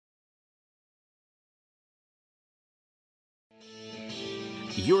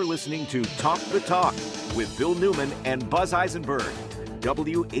You're listening to Talk the Talk with Bill Newman and Buzz Eisenberg,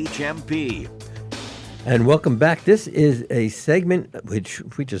 WHMP. And welcome back. This is a segment which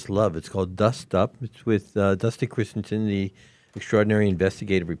we just love. It's called Dust Up. It's with Dusty Christensen, the extraordinary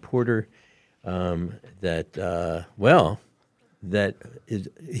investigative reporter. He's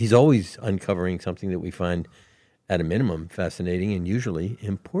always uncovering something that we find, at a minimum, fascinating and usually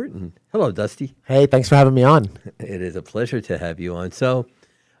important. Hello, Dusty. Hey, thanks for having me on. It is a pleasure to have you on. So,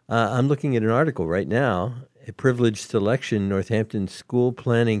 I'm looking at an article right now. A privileged selection, Northampton School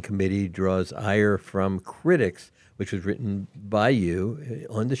Planning Committee draws ire from critics, which was written by you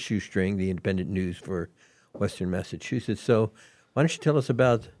on the Shoestring, the independent news for Western Massachusetts. So why don't you tell us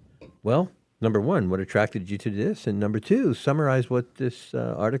about, well, number one, what attracted you to this? And number two, summarize what this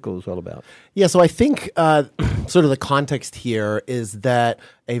article is all about. Yeah, so I think sort of the context here is that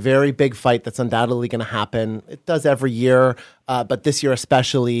a very big fight that's undoubtedly going to happen. It does every year, but this year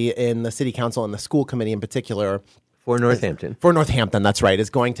especially in the city council and the school committee in particular. For Northampton. For Northampton, that's right,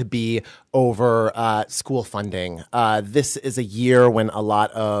 is going to be over school funding. This is a year when a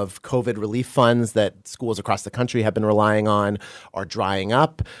lot of COVID relief funds that schools across the country have been relying on are drying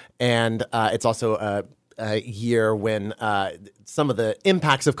up. And it's also a year when some of the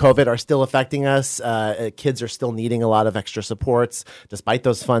impacts of COVID are still affecting us. Kids are still needing a lot of extra supports despite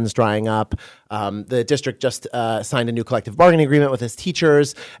those funds drying up. The district just signed a new collective bargaining agreement with its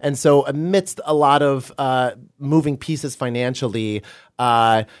teachers. And so amidst a lot of moving pieces financially,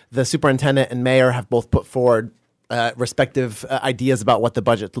 the superintendent and mayor have both put forward respective ideas about what the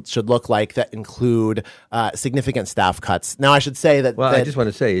budget should look like that include significant staff cuts. Now, I should say that... Well, I just want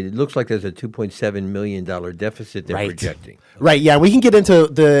to say, it looks like there's a $2.7 million deficit they're projecting. Right, yeah. We can get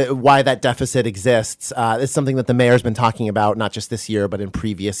into why that deficit exists. It's something that the mayor's been talking about, not just this year, but in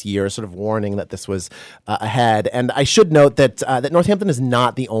previous years, sort of warning that this was ahead. And I should note that that Northampton is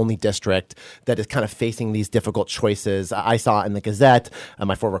not the only district that is kind of facing these difficult choices. I saw in the Gazette,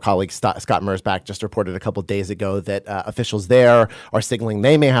 my former colleague Scott Mersbach just reported a couple days ago that officials there are signaling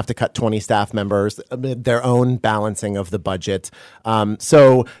they may have to cut 20 staff members amid their own balancing of the budget.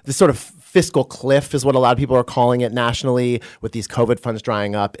 So this sort of fiscal cliff is what a lot of people are calling it nationally, with these COVID funds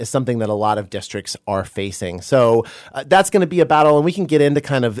drying up, is something that a lot of districts are facing. So that's going to be a battle, and we can get into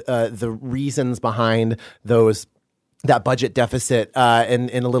kind of the reasons behind that budget deficit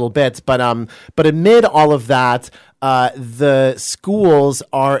in a little bit. But amid all of that, the schools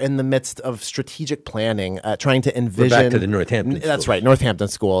are in the midst of strategic planning, trying to envision... We're back to the Northampton schools. That's right, Northampton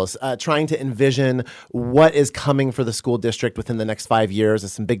schools. Trying to envision what is coming for the school district within the next 5 years.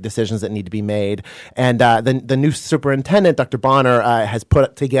 There's some big decisions that need to be made. And the new superintendent, Dr. Bonner, has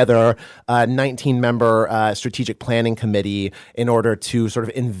put together a 19-member strategic planning committee in order to sort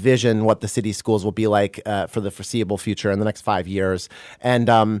of envision what the city schools will be like for the foreseeable future in the next 5 years.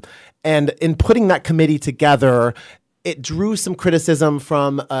 And in putting that committee together, it drew some criticism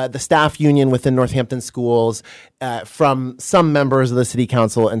from the staff union within Northampton schools, from some members of the city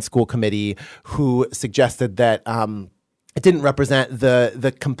council and school committee who suggested that it didn't represent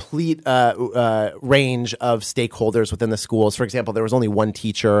the complete range of stakeholders within the schools. For example, there was only one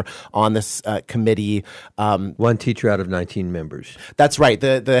teacher on this committee. One teacher out of 19 members. That's right.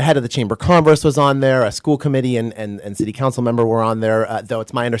 The head of the Chamber of Commerce was on there. A school committee and city council member were on there. Though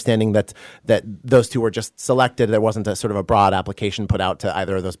it's my understanding that those two were just selected. There wasn't a sort of a broad application put out to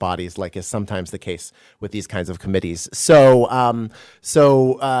either of those bodies, like is sometimes the case with these kinds of committees. So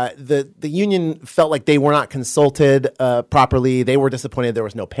the union felt like they were not consulted properly. They were disappointed there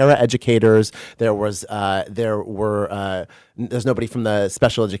was no para-educators. There's nobody from the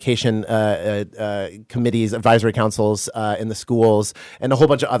special education committees, advisory councils in the schools, and a whole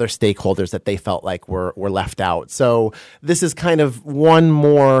bunch of other stakeholders that they felt like were left out. So this is kind of one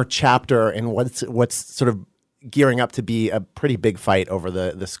more chapter in what's sort of gearing up to be a pretty big fight over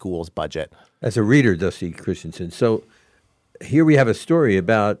the school's budget. As a reader, Dusty Christensen, so here we have a story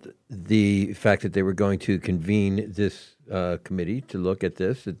about the fact that they were going to convene this committee to look at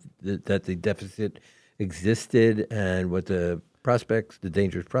this, that the deficit existed and what the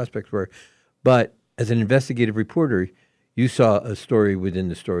dangerous prospects were. But as an investigative reporter, you saw a story within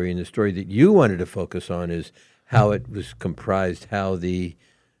the story, and the story that you wanted to focus on is how it was comprised, how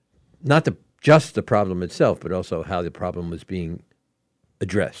just the problem itself, but also how the problem was being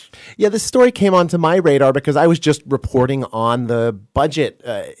addressed. Yeah, this story came onto my radar because I was just reporting on the budget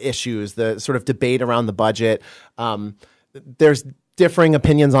issues, the sort of debate around the budget. There's differing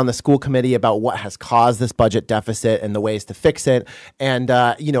opinions on the school committee about what has caused this budget deficit and the ways to fix it. And,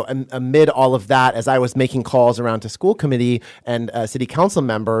 amid all of that, as I was making calls around to school committee and city council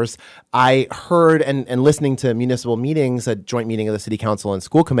members, I heard and listening to municipal meetings, a joint meeting of the city council and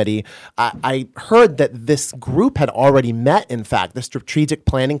school committee, I heard that this group had already met, in fact, the strategic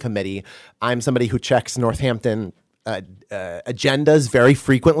planning committee. I'm somebody who checks Northampton agendas very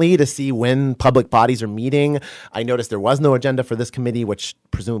frequently to see when public bodies are meeting. I noticed there was no agenda for this committee, which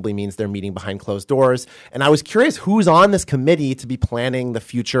presumably means they're meeting behind closed doors. And I was curious who's on this committee to be planning the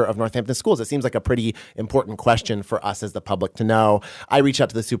future of Northampton schools. It seems like a pretty important question for us as the public to know. I reached out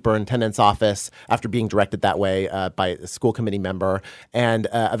to the superintendent's office after being directed that way by a school committee member. And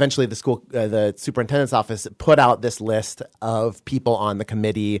eventually the superintendent's office put out this list of people on the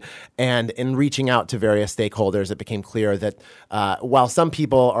committee. And in reaching out to various stakeholders, it became clear that while some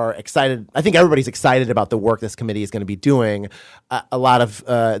people are excited, I think everybody's excited about the work this committee is going to be doing, a lot of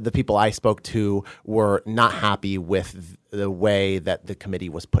the people I spoke to were not happy with the way that the committee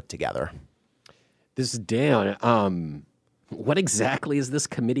was put together. This is Dan. What exactly is this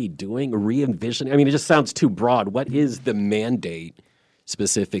committee doing? Re-envisioning? I mean, it just sounds too broad. What is the mandate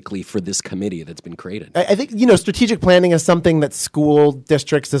specifically for this committee that's been created? I think, strategic planning is something that school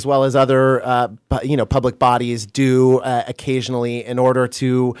districts as well as other, public bodies do occasionally in order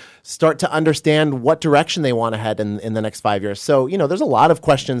to start to understand what direction they want to head in the next 5 years. So, there's a lot of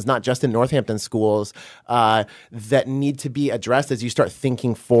questions, not just in Northampton schools, that need to be addressed as you start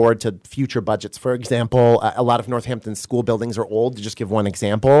thinking forward to future budgets. For example, a lot of Northampton school buildings are old, to just give one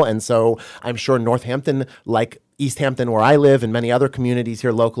example. And so I'm sure Northampton, like East Hampton, where I live, and many other communities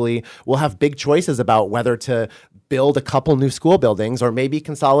here locally, will have big choices about whether to build a couple new school buildings or maybe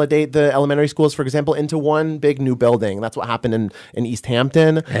consolidate the elementary schools, for example, into one big new building. That's what happened in East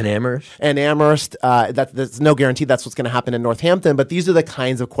Hampton. And Amherst. There's no guarantee that's what's going to happen in Northampton, but these are the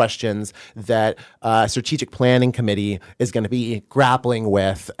kinds of questions that Strategic Planning Committee is going to be grappling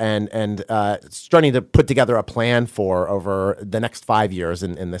with and starting to put together a plan for over the next 5 years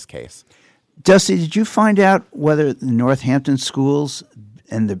in this case. Dusty, did you find out whether the Northampton schools,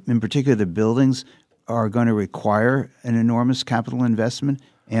 and in particular the buildings, are going to require an enormous capital investment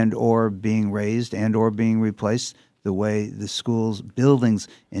and or being raised and or being replaced the way the schools buildings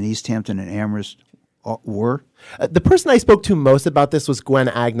in East Hampton and Amherst were? The person I spoke to most about this was Gwen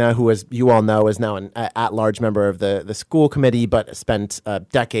Agna, who, as you all know, is now an at-large member of the school committee, but spent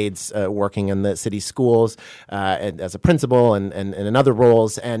decades working in the city schools as a principal and in other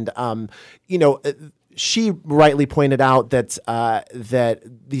roles. And, she rightly pointed out that that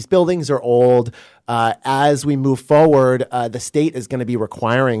these buildings are old. As we move forward, the state is going to be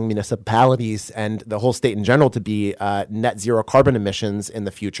requiring municipalities and the whole state in general to be net zero carbon emissions in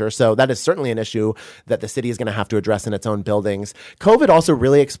the future. So that is certainly an issue that the city is going to have to address in its own buildings. COVID also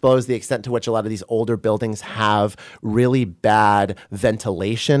really exposed the extent to which a lot of these older buildings have really bad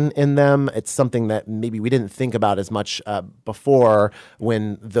ventilation in them. It's something that maybe we didn't think about as much before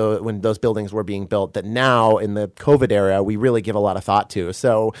when those buildings were being built, that now in the COVID era, we really give a lot of thought to.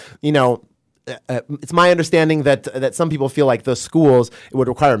 So, it's my understanding that some people feel like those schools, it would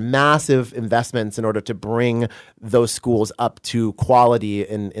require massive investments in order to bring those schools up to quality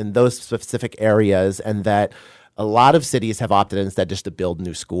in those specific areas, and that a lot of cities have opted instead just to build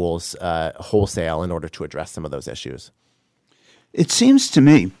new schools wholesale in order to address some of those issues. It seems to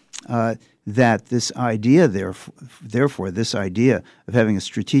me that this idea, therefore, this idea of having a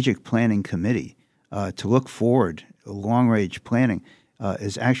strategic planning committee to look forward, long-range planning,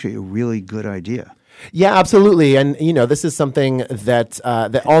 is actually a really good idea. Yeah, absolutely. And, this is something that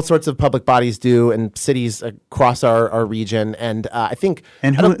that all sorts of public bodies do in cities across our region. And I think...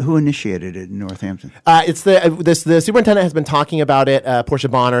 And who initiated it in Northampton? It's the superintendent has been talking about it, Portia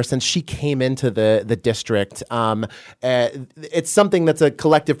Bonner, since she came into the district. It's something that's a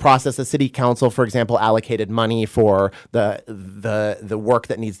collective process. The city council, for example, allocated money for the work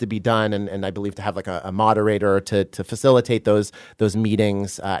that needs to be done, and I believe to have like a moderator to facilitate those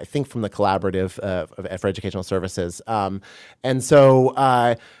meetings, I think from the collaborative for educational services. And so,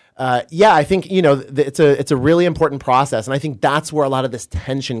 I think, it's a really important process. And I think that's where a lot of this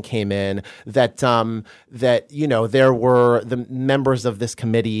tension came in, that there were the members of this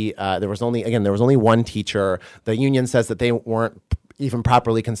committee. There was only one teacher. The union says that they weren't even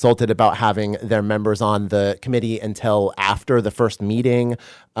properly consulted about having their members on the committee until after the first meeting.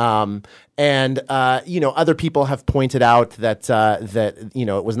 Other people have pointed out that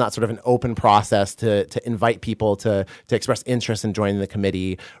it was not sort of an open process to invite people to express interest in joining the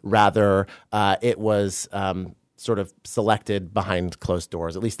committee. Rather, it was sort of selected behind closed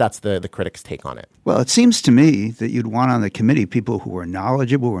doors. At least that's the critics' take on it. Well, it seems to me that you'd want on the committee people who are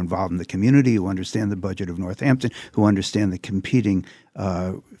knowledgeable, who are involved in the community, who understand the budget of Northampton, who understand the competing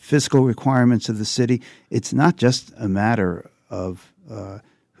fiscal requirements of the city. It's not just a matter of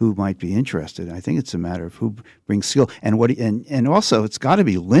who might be interested. I think it's a matter of who brings skill and also it's got to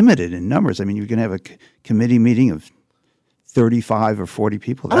be limited in numbers. I mean, you're going to have a committee meeting of 35 or 40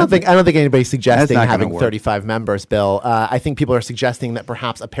 people. I don't think anybody's suggesting having 35 members, Bill. I think people are suggesting that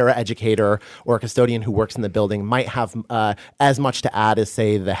perhaps a paraeducator or a custodian who works in the building might have as much to add as,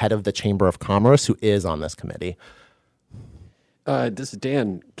 say, the head of the Chamber of Commerce, who is on this committee. This is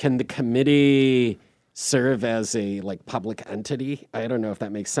Dan. Can the committee serve as a public entity? I don't know if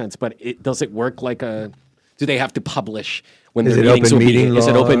that makes sense, but does it work like a? Do they have to publish when their meetings will be? Is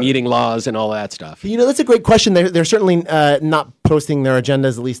it open meeting laws and all that stuff? That's a great question. They're certainly not posting their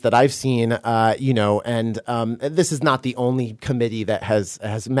agendas, at least that I've seen. And this is not the only committee that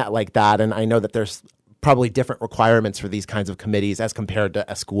has met like that. And I know that there's probably different requirements for these kinds of committees as compared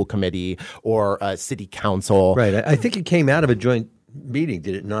to a school committee or a city council. Right. I think it came out of a joint meeting,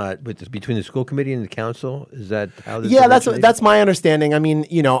 did it not, between the school committee and the council? Is that how this originated? That's my understanding. I mean,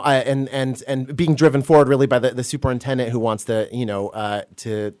 and being driven forward really by the superintendent who wants to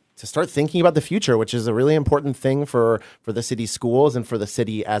to start thinking about the future, which is a really important thing for the city's schools and for the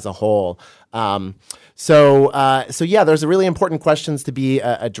city as a whole. So there's really important questions to be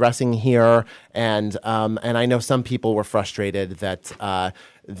addressing here, and I know some people were frustrated that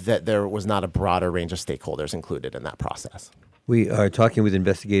there was not a broader range of stakeholders included in that process. We are talking with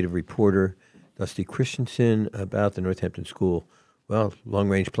investigative reporter Dusty Christensen about the Northampton School,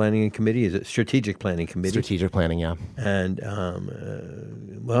 long-range planning committee. Is it strategic planning committee? Strategic planning, yeah. And,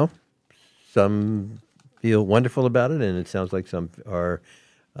 some feel wonderful about it, and it sounds like some are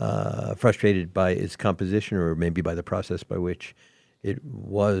frustrated by its composition or maybe by the process by which it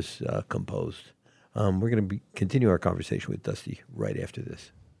was composed. We're going to continue our conversation with Dusty right after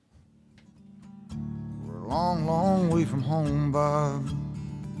this. Long, long way from home, Bob.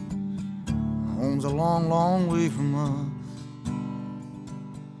 Home's a long, long way from us.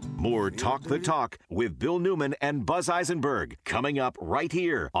 More Talk the Talk with Bill Newman and Buzz Eisenberg coming up right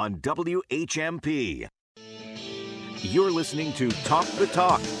here on WHMP. You're listening to Talk the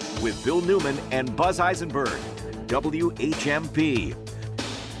Talk with Bill Newman and Buzz Eisenberg, WHMP.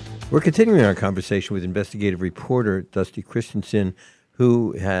 We're continuing our conversation with investigative reporter Dusty Christensen,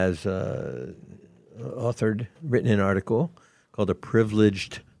 who has written an article called A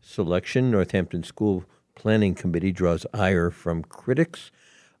Privileged Selection. Northampton School Planning Committee draws ire from critics.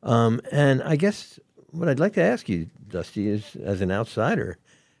 And I guess what I'd like to ask you, Dusty, is as an outsider,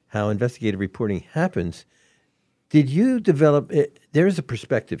 how investigative reporting happens. Did you develop it? There is a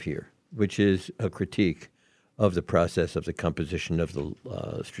perspective here, which is a critique of the process of the composition of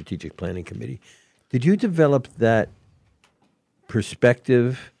the Strategic Planning Committee. Did you develop that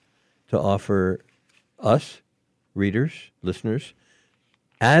perspective to offer us, readers, listeners,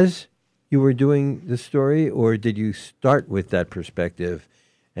 as you were doing the story, or did you start with that perspective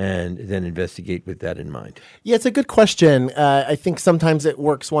and then investigate with that in mind? Yeah, it's a good question. I think sometimes it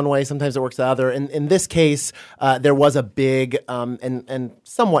works one way, sometimes it works the other. In this case, there was a big and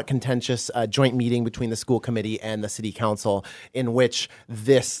somewhat contentious joint meeting between the school committee and the city council in which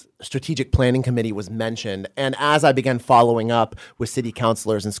this strategic planning committee was mentioned. And as I began following up with city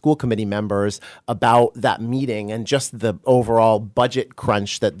councilors and school committee members about that meeting and just the overall budget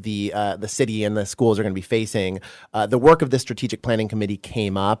crunch that the city and the schools are going to be facing, the work of this strategic planning committee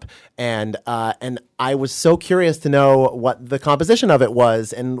came up, and I was so curious to know what the composition of it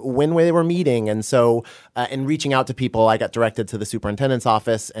was and when they were meeting. And so in reaching out to people, I got directed to the superintendent's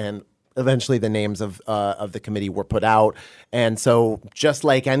office, and eventually the names of the committee were put out. And so just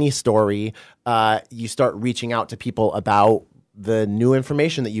like any story, you start reaching out to people about the new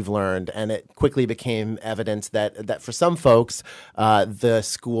information that you've learned. And it quickly became evident that for some folks, the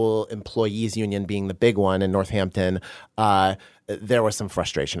school employees union being the big one in Northampton, there was some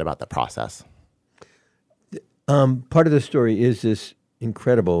frustration about the process. Part of the story is this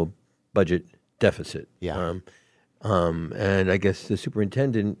incredible budget deficit. Yeah. And I guess the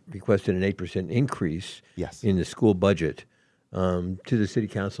superintendent requested an 8% increase in the school budget to the city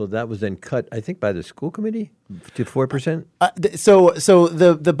council. That was then cut, I think, by the school committee? to 4%? So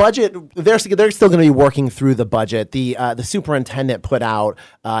the budget, they're still going to be working through the budget. The superintendent put out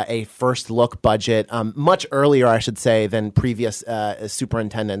a first look budget much earlier, I should say, than previous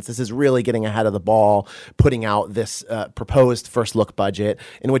superintendents. This is really getting ahead of the ball, putting out this proposed first look budget,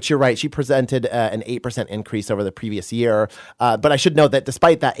 in which you're right, she presented an 8% increase over the previous year. But I should note that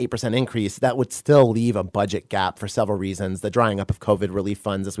despite that 8% increase, that would still leave a budget gap for several reasons. The drying up of COVID relief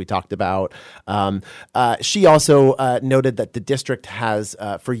funds, as we talked about. She also noted that the district has,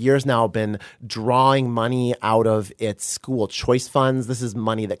 for years now, been drawing money out of its school choice funds. This is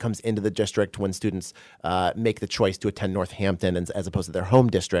money that comes into the district when students make the choice to attend Northampton as opposed to their home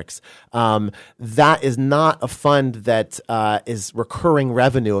districts. That is not a fund that is recurring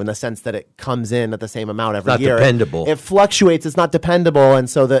revenue in the sense that it comes in at the same amount every year. It's not dependable. It fluctuates. It's not dependable. And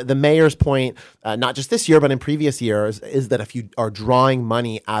so the mayor's point, not just this year, but in previous years, is that if you are drawing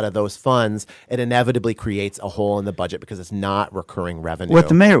money out of those funds, it inevitably creates a hole in the budget because it's not recurring revenue. What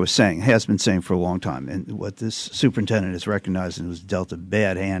the mayor was saying, has been saying for a long time, and what this superintendent has recognized and was dealt a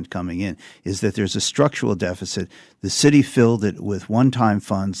bad hand coming in, is that there's a structural deficit. The city filled it with one-time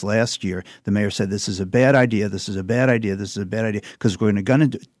funds last year. The mayor said, this is a bad idea, this is a bad idea, this is a bad idea, because we're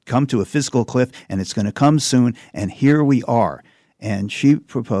going to come to a fiscal cliff, and it's going to come soon, and here we are. And she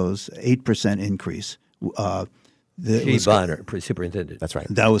proposed 8% increase. Bonner, superintendent. That's right.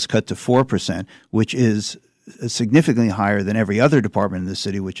 That was cut to 4%, which is significantly higher than every other department in the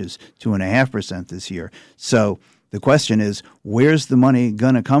city, which is 2.5% this year. So the question is, where's the money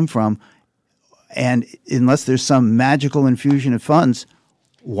going to come from? And unless there's some magical infusion of funds,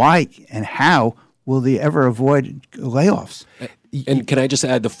 why and how will they ever avoid layoffs? And can I just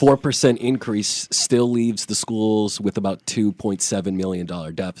add, the 4% increase still leaves the schools with about $2.7 million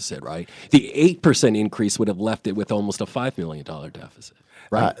deficit, right? The 8% increase would have left it with almost a $5 million deficit.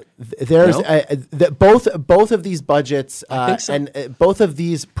 Right. There's both of these budgets and both of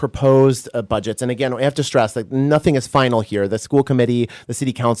these proposed budgets. And again, we have to stress that nothing is final here. The school committee, the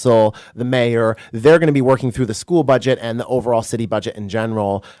city council, the mayor, they're going to be working through the school budget and the overall city budget in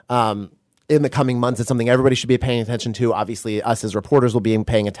general. In the coming months, it's something everybody should be paying attention to. Obviously, us as reporters will be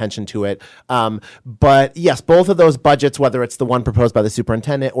paying attention to it. But yes, both of those budgets, whether it's the one proposed by the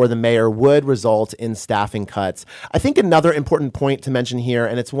superintendent or the mayor, would result in staffing cuts. I think another important point to mention here,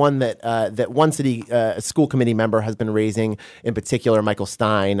 and it's one that that one city school committee member has been raising in particular, Michael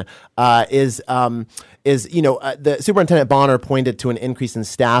Stein, is the superintendent Bonner pointed to an increase in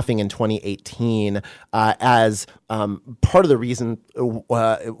staffing in 2018 as part of the reason,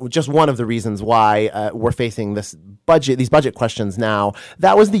 just one of the reasons why we're facing these budget questions now.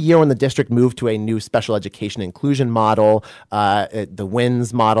 That was the year when the district moved to a new special education inclusion model, the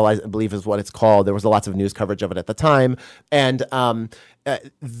WINS model, I believe is what it's called. There was lots of news coverage of it at the time. And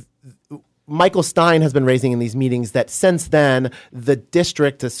Michael Stein has been raising in these meetings that since then, the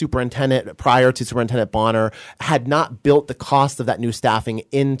district, the superintendent, prior to Superintendent Bonner, had not built the cost of that new staffing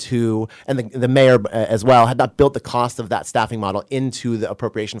into, and the mayor as well, had not built the cost of that staffing model into the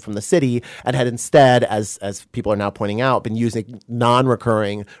appropriation from the city, and had instead, as people are now pointing out, been using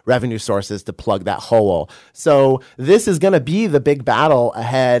non-recurring revenue sources to plug that hole. So this is going to be the big battle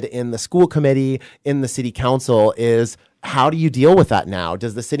ahead in the school committee, in the city council, is how do you deal with that now?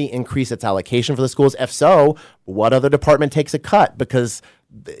 Does the city increase its allocation for the schools? If so, what other department takes a cut? Because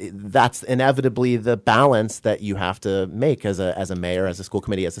that's inevitably the balance that you have to make as a mayor, as a school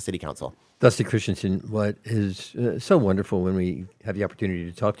committee, as a city council. Dusty Christensen, what is so wonderful when we have the opportunity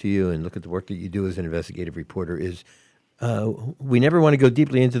to talk to you and look at the work that you do as an investigative reporter is we never want to go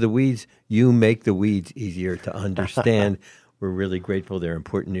deeply into the weeds. You make the weeds easier to understand. We're really grateful. They're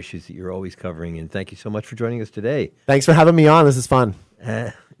important issues that you're always covering. And thank you so much for joining us today. Thanks for having me on. This is fun.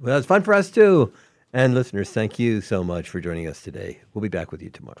 Well, it's fun for us, too. And listeners, thank you so much for joining us today. We'll be back with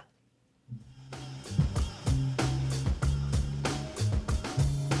you tomorrow.